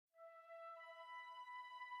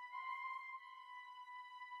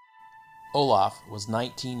Olaf was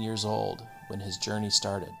 19 years old when his journey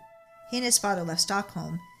started. He and his father left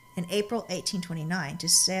Stockholm in April 1829 to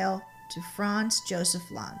sail to Franz Josef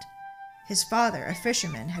Land. His father, a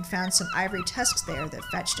fisherman, had found some ivory tusks there that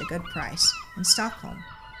fetched a good price in Stockholm,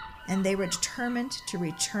 and they were determined to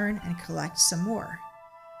return and collect some more.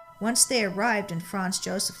 Once they arrived in Franz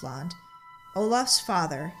Josef Land, Olaf's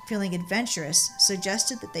father, feeling adventurous,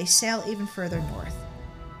 suggested that they sail even further north.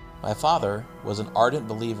 My father was an ardent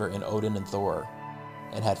believer in Odin and Thor,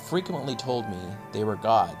 and had frequently told me they were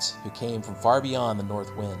gods who came from far beyond the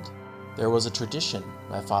north wind. There was a tradition,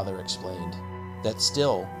 my father explained, that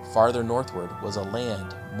still farther northward was a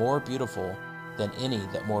land more beautiful than any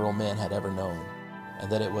that mortal man had ever known,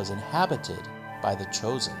 and that it was inhabited by the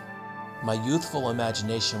chosen. My youthful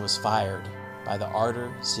imagination was fired by the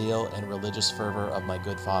ardor, zeal, and religious fervor of my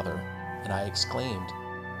good father, and I exclaimed,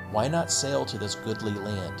 "Why not sail to this goodly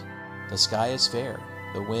land? The sky is fair,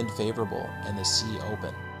 the wind favorable, and the sea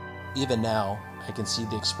open." Even now, I can see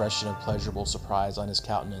the expression of pleasurable surprise on his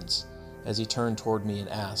countenance as he turned toward me and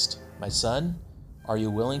asked, "My son, are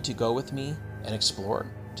you willing to go with me and explore,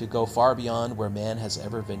 to go far beyond where man has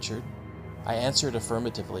ever ventured?" I answered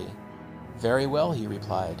affirmatively. "Very well," he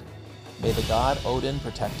replied. "May the god Odin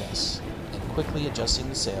protect us." And quickly adjusting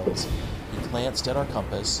the sails, he glanced at our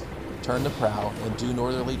compass, turned the prow in due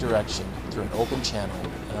northerly direction through an open channel,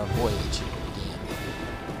 and our voyage began.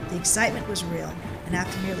 The excitement was real, and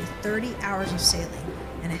after nearly 30 hours of sailing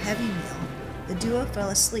and a heavy meal, the duo fell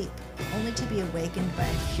asleep, only to be awakened by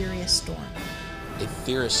a furious storm. A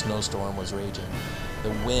fierce snowstorm was raging.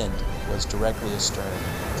 The wind was directly astern,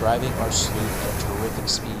 driving our sloop at a terrific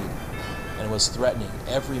speed, and was threatening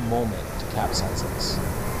every moment to capsize us.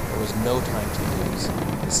 There was no time to lose.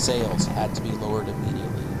 The sails had to be lowered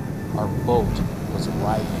immediately. Our boat was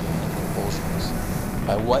writhing in convulsions.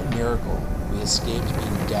 By what miracle we escaped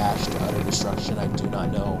being dashed to utter destruction, I do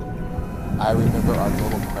not know. I remember our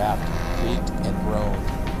little craft creaked and groaned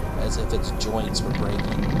as if its joints were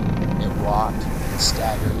breaking. It rocked and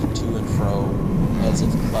staggered to and fro as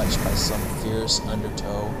if clutched by some fierce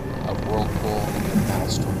undertow of whirlpool and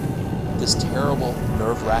maelstrom. This terrible,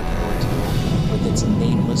 nerve-wracking ordeal, with its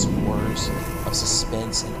nameless horrors of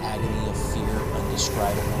suspense and agony of fear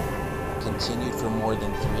undescribable, continued for more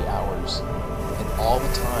than 3 hours, and all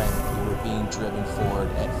the time we were being driven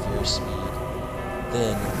forward at fierce speed.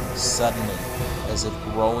 Then, suddenly, as if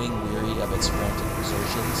growing weary of its frantic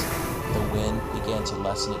exertions, the wind began to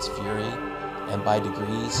lessen its fury, and by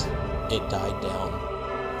degrees, it died down.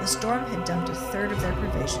 The storm had dumped a third of their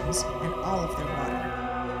provisions and all of their water.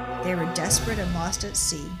 They were desperate and lost at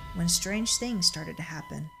sea when strange things started to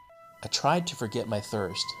happen. I tried to forget my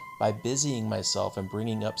thirst by busying myself in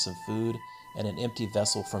bringing up some food and an empty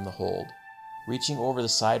vessel from the hold. Reaching over the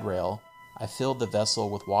side rail, I filled the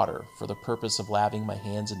vessel with water for the purpose of laving my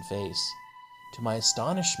hands and face. To my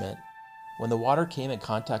astonishment, when the water came in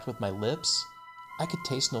contact with my lips, I could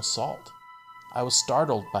taste no salt. I was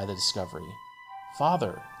startled by the discovery.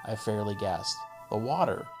 "Father," I fairly gasped, "the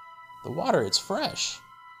water, it's fresh."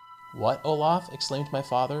 "What, Olaf?" exclaimed my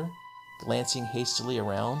father, glancing hastily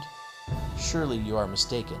around. "Surely you are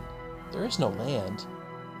mistaken. There is no land.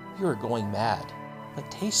 You are going mad. But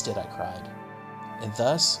taste it," I cried. And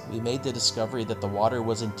thus we made the discovery that the water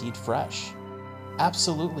was indeed fresh.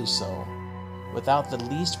 Absolutely so, without the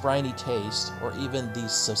least briny taste or even the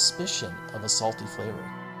suspicion of a salty flavor.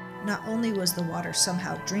 Not only was the water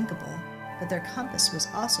somehow drinkable, but their compass was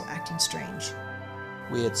also acting strange.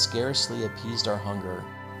 We had scarcely appeased our hunger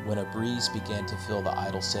when a breeze began to fill the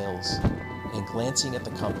idle sails, and glancing at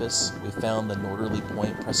the compass, we found the northerly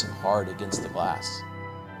point pressing hard against the glass.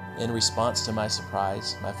 In response to my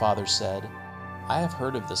surprise, my father said, "I have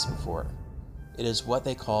heard of this before. It is what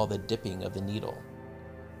they call the dipping of the needle."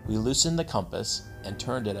 We loosened the compass and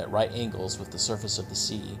turned it at right angles with the surface of the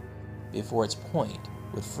sea, before its point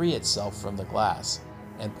would free itself from the glass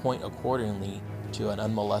and point accordingly to an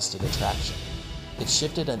unmolested attraction. It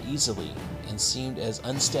shifted uneasily and seemed as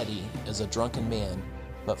unsteady as a drunken man,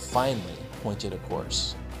 but finally pointed a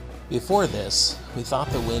course. Before this, we thought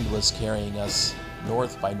the wind was carrying us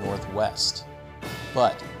north by northwest,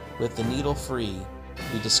 but with the needle free,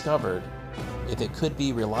 we discovered, if it could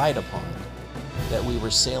be relied upon, that we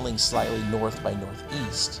were sailing slightly north by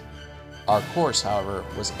northeast. Our course, however,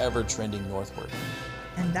 was ever trending northward.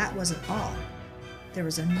 And that wasn't all. There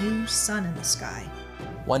was a new sun in the sky.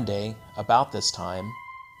 One day, about this time,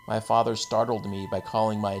 my father startled me by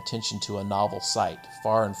calling my attention to a novel sight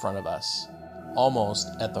far in front of us, almost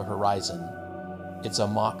at the horizon. "It's a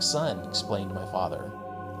mock sun," explained my father.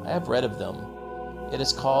 "I have read of them. It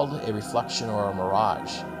is called a reflection or a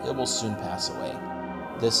mirage. It will soon pass away."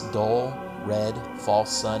 This dull, red,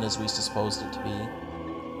 false sun, as we supposed it to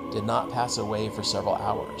be, did not pass away for several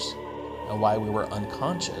hours, and while we were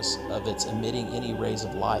unconscious of its emitting any rays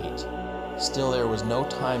of light, still there was no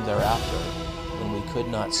time thereafter when we could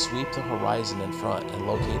not sweep the horizon in front and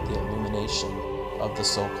locate the illumination of the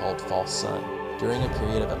so-called false sun during a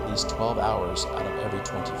period of at least 12 hours out of every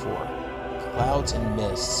 24. Clouds and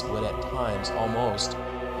mists would at times almost,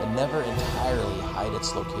 but never entirely, hide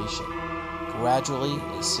its location. Gradually,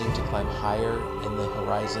 it seemed to climb higher in the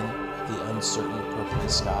horizon of the uncertain purpley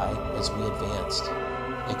sky as we advanced.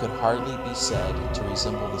 It could hardly be said to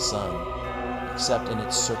resemble the sun, except in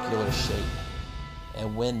its circular shape,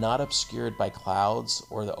 and when not obscured by clouds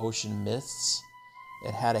or the ocean mists,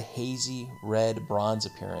 it had a hazy red bronze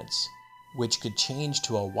appearance, which could change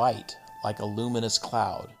to a white like a luminous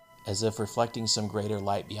cloud, as if reflecting some greater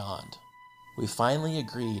light beyond. We finally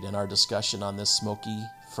agreed in our discussion on this smoky,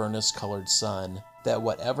 furnace-colored sun that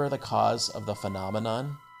whatever the cause of the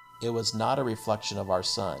phenomenon, it was not a reflection of our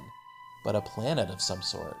sun, but a planet of some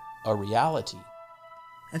sort, a reality.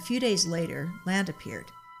 A few days later, land appeared,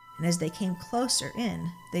 and as they came closer in,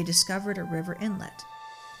 they discovered a river inlet.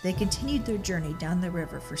 They continued their journey down the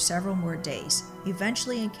river for several more days,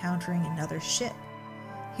 eventually encountering another ship.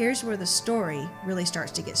 Here's where the story really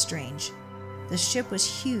starts to get strange. The ship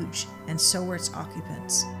was huge, and so were its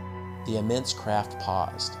occupants. The immense craft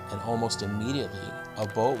paused, and almost immediately a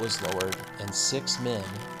boat was lowered, and 6 men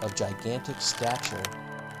of gigantic stature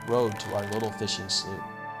rowed to our little fishing sloop.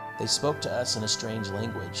 They spoke to us in a strange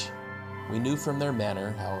language. We knew from their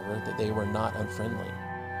manner, however, that they were not unfriendly.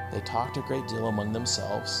 They talked a great deal among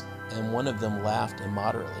themselves, and one of them laughed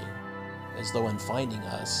immoderately, as though in finding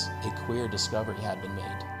us, a queer discovery had been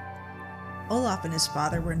made. Olaf and his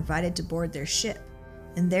father were invited to board their ship,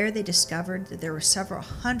 and there they discovered that there were several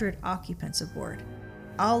hundred occupants aboard,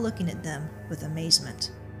 all looking at them with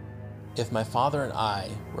amazement. If my father and I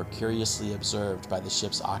were curiously observed by the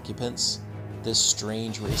ship's occupants, this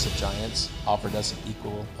strange race of giants offered us an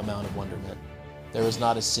equal amount of wonderment. There was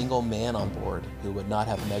not a single man on board who would not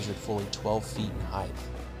have measured fully 12 feet in height.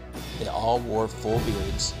 They all wore full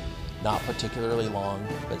beards, not particularly long,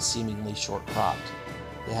 but seemingly short-cropped.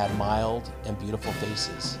 They had mild and beautiful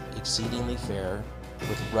faces, exceedingly fair,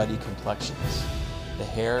 with ruddy complexions. The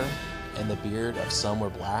hair and the beard of some were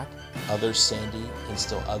black, others sandy, and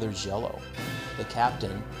still others yellow. The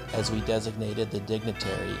captain, as we designated the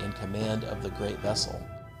dignitary in command of the great vessel,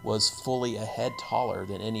 was fully a head taller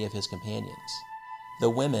than any of his companions. The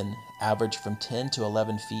women averaged from 10 to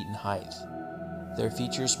 11 feet in height. Their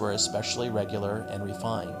features were especially regular and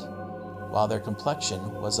refined, while their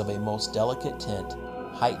complexion was of a most delicate tint,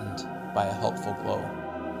 heightened by a helpful glow.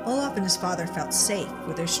 Olaf and his father felt safe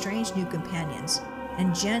with their strange new companions,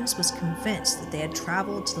 and Jens was convinced that they had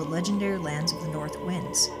traveled to the legendary lands of the North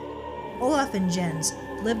Winds. Olaf and Jens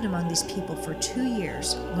lived among these people for 2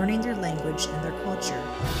 years, learning their language and their culture.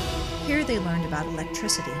 Here they learned about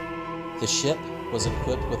electricity. The ship was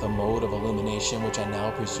equipped with a mode of illumination which I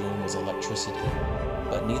now presume was electricity,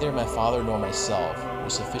 but neither my father nor myself were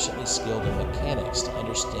sufficiently skilled in mechanics to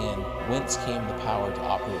understand whence came the power to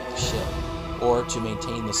operate the ship, or to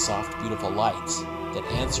maintain the soft, beautiful lights that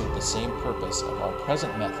answered the same purpose of our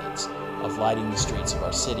present methods of lighting the streets of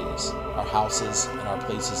our cities, our houses, and our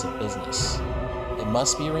places of business. It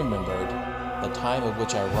must be remembered, the time of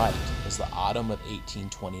which I write is the autumn of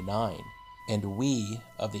 1829, and we,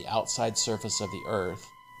 of the outside surface of the earth,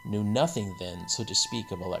 knew nothing then, so to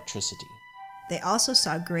speak, of electricity. They also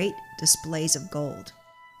saw great displays of gold.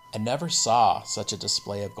 I never saw such a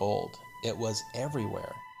display of gold. It was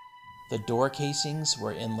everywhere. The door casings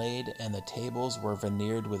were inlaid, and the tables were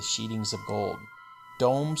veneered with sheetings of gold.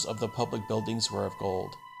 Domes of the public buildings were of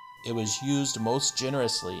gold. It was used most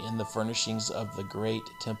generously in the furnishings of the great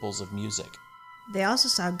temples of music. They also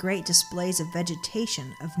saw great displays of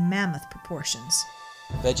vegetation of mammoth proportions.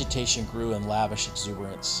 Vegetation grew in lavish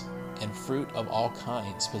exuberance, and fruit of all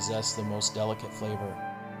kinds possessed the most delicate flavor.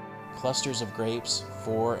 Clusters of grapes,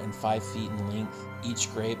 4 and 5 feet in length,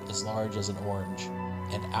 each grape as large as an orange,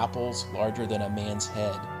 and apples larger than a man's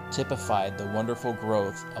head, typified the wonderful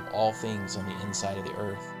growth of all things on the inside of the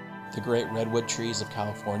earth. The great redwood trees of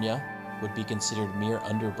California would be considered mere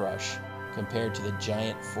underbrush compared to the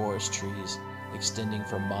giant forest trees extending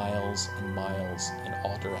for miles and miles in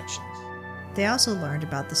all directions. They also learned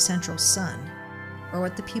about the central sun, or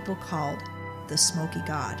what the people called the smoky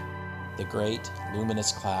god. The great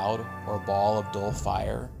luminous cloud or ball of dull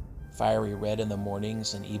fire, fiery red in the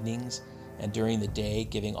mornings and evenings, and during the day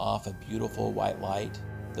giving off a beautiful white light,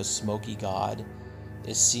 the smoky god,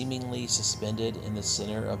 is seemingly suspended in the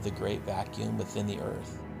center of the great vacuum within the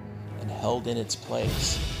earth, and held in its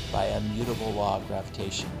place by a mutable law of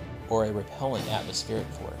gravitation, or a repellent atmospheric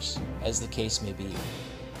force, as the case may be.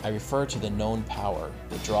 I refer to the known power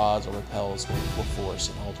that draws or repels with equal force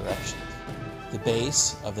in all directions. The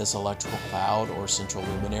base of this electrical cloud or central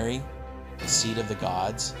luminary, the seat of the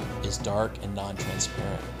gods, is dark and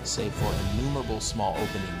non-transparent, save for innumerable small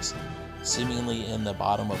openings, seemingly in the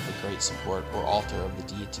bottom of the great support or altar of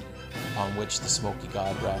the deity, upon which the smoky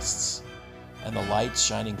god rests. And the lights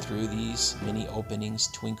shining through these many openings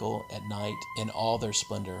twinkle at night in all their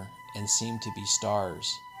splendor, and seem to be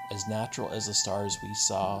stars, as natural as the stars we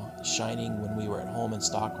saw shining when we were at home in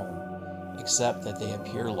Stockholm, except that they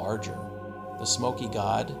appear larger. The smoky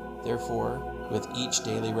god, therefore, with each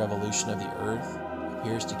daily revolution of the earth,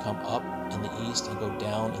 appears to come up in the east and go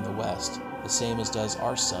down in the west, the same as does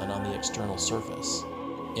our sun on the external surface.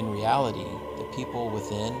 In reality, the people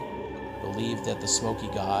within believe that the smoky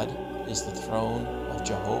god is the throne of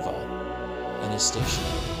Jehovah and is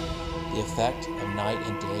stationary. The effect of night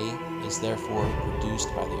and day is therefore produced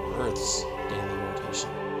by the earth's daily rotation.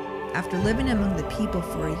 After living among the people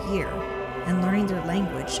for a year and learning their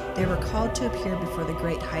language, they were called to appear before the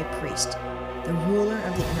great high priest, the ruler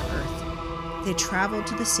of the inner earth. They traveled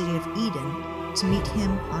to the city of Eden to meet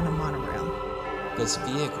him on a monorail. This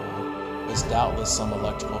vehicle was doubtless some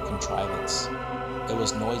electrical contrivance. It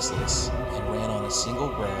was noiseless and ran on a single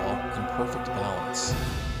rail in perfect balance.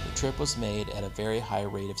 The trip was made at a very high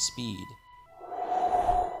rate of speed.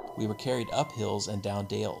 We were carried up hills and down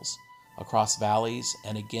dales, across valleys,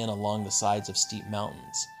 and again along the sides of steep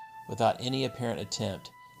mountains, without any apparent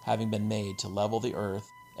attempt having been made to level the earth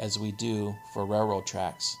as we do for railroad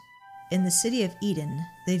tracks. In the city of Eden,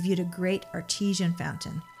 they viewed a great artesian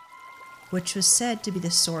fountain, which was said to be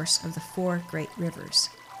the source of the four great rivers,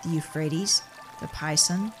 the Euphrates, the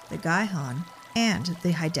Pison, the Gihon, and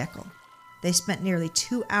the Hiddekel. They spent nearly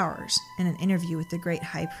 2 hours in an interview with the great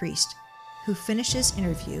high priest, who finished his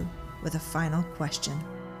interview with a final question.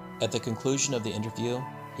 At the conclusion of the interview,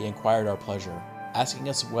 he inquired our pleasure, asking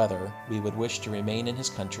us whether we would wish to remain in his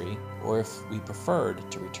country or if we preferred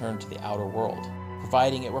to return to the outer world,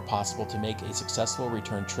 providing it were possible to make a successful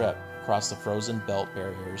return trip across the frozen belt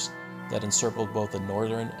barriers that encircled both the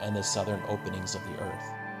northern and the southern openings of the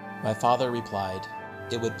earth. My father replied,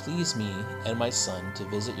 "It would please me and my son to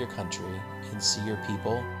visit your country and see your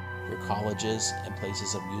people, your colleges and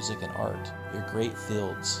places of music and art, your great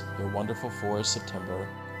fields, your wonderful forests of timber,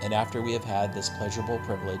 and after we have had this pleasurable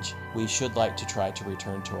privilege, we should like to try to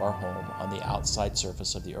return to our home on the outside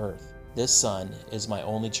surface of the earth. This son is my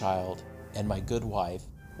only child, and my good wife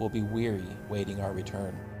will be weary waiting our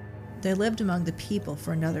return." They lived among the people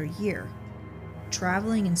for another year,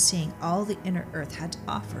 traveling and seeing all the inner earth had to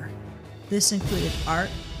offer. This included art,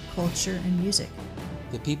 culture, and music.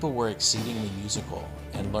 The people were exceedingly musical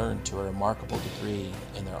and learned to a remarkable degree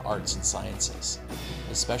in their arts and sciences,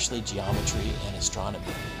 especially geometry and astronomy.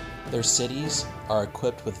 Their cities are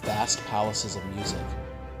equipped with vast palaces of music,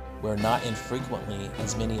 where not infrequently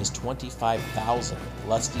as many as 25,000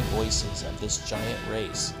 lusty voices of this giant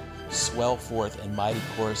race swell forth in mighty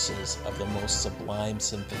choruses of the most sublime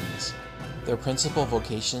symphonies. Their principal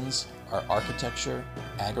vocations are architecture,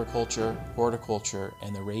 agriculture, horticulture,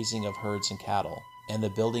 and the raising of herds and cattle, and the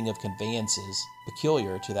building of conveyances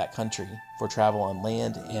peculiar to that country for travel on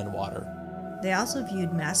land and water. They also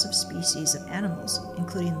viewed massive species of animals,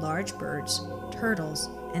 including large birds, turtles,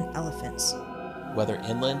 and elephants. Whether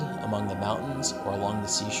inland among the mountains or along the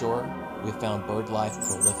seashore, we found bird life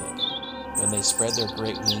prolific. When they spread their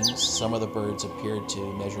great wings, some of the birds appeared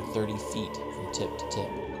to measure 30 feet from tip to tip.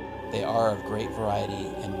 They are of great variety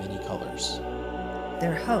and many colors.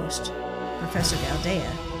 Their host, Professor Galdea,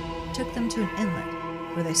 took them to an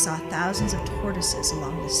inlet where they saw thousands of tortoises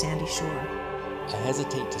along the sandy shore. I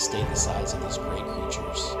hesitate to state the size of these great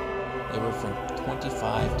creatures. They were from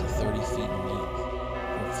 25 to 30 feet in length,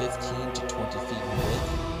 from 15 to 20 feet in width,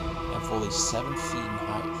 and fully 7 feet in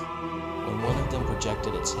height. When one of them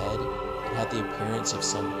projected its head, it had the appearance of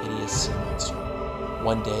some hideous sea monster.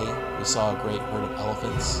 One day, we saw a great herd of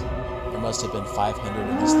elephants. There must have been 500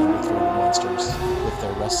 of these thunder-throated monsters, with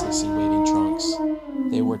their restlessly waving trunks.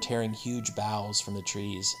 They were tearing huge boughs from the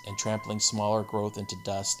trees and trampling smaller growth into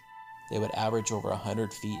dust. They would average over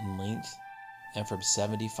 100 feet in length and from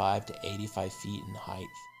 75 to 85 feet in height.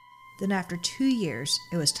 Then after 2 years,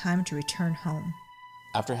 it was time to return home.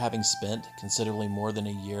 After having spent considerably more than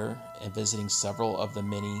a year and visiting several of the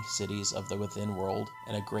many cities of the within world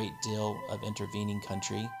and a great deal of intervening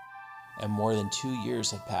country, and more than 2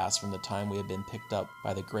 years had passed from the time we had been picked up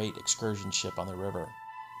by the great excursion ship on the river,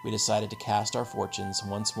 we decided to cast our fortunes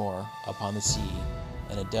once more upon the sea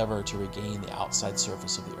and endeavor to regain the outside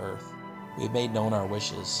surface of the earth. We made known our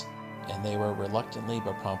wishes, and they were reluctantly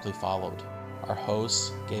but promptly followed. Our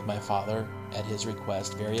hosts gave my father, at his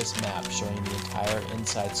request, various maps showing the entire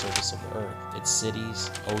inside surface of the earth, its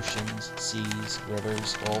cities, oceans, seas,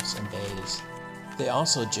 rivers, gulfs, and bays. They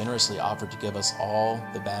also generously offered to give us all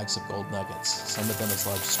the bags of gold nuggets, some of them as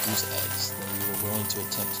large as goose eggs, that we were willing to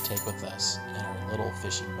attempt to take with us in our little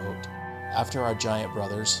fishing boat. After our giant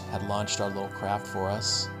brothers had launched our little craft for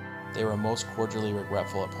us, they were most cordially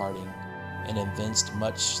regretful at parting, and evinced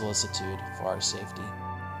much solicitude for our safety.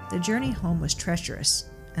 The journey home was treacherous,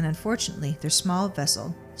 and unfortunately their small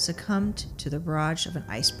vessel succumbed to the barrage of an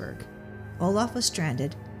iceberg. Olaf was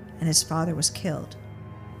stranded, and his father was killed.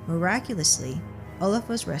 Miraculously, Olaf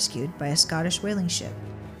was rescued by a Scottish whaling ship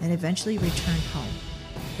and eventually returned home,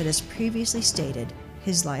 but as previously stated,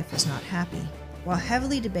 his life was not happy. While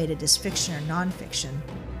heavily debated as fiction or non-fiction,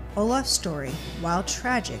 Olaf's story, while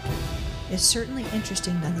tragic, is certainly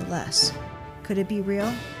interesting nonetheless. Could it be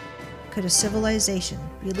real? Could a civilization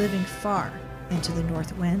be living far into the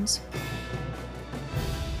north winds?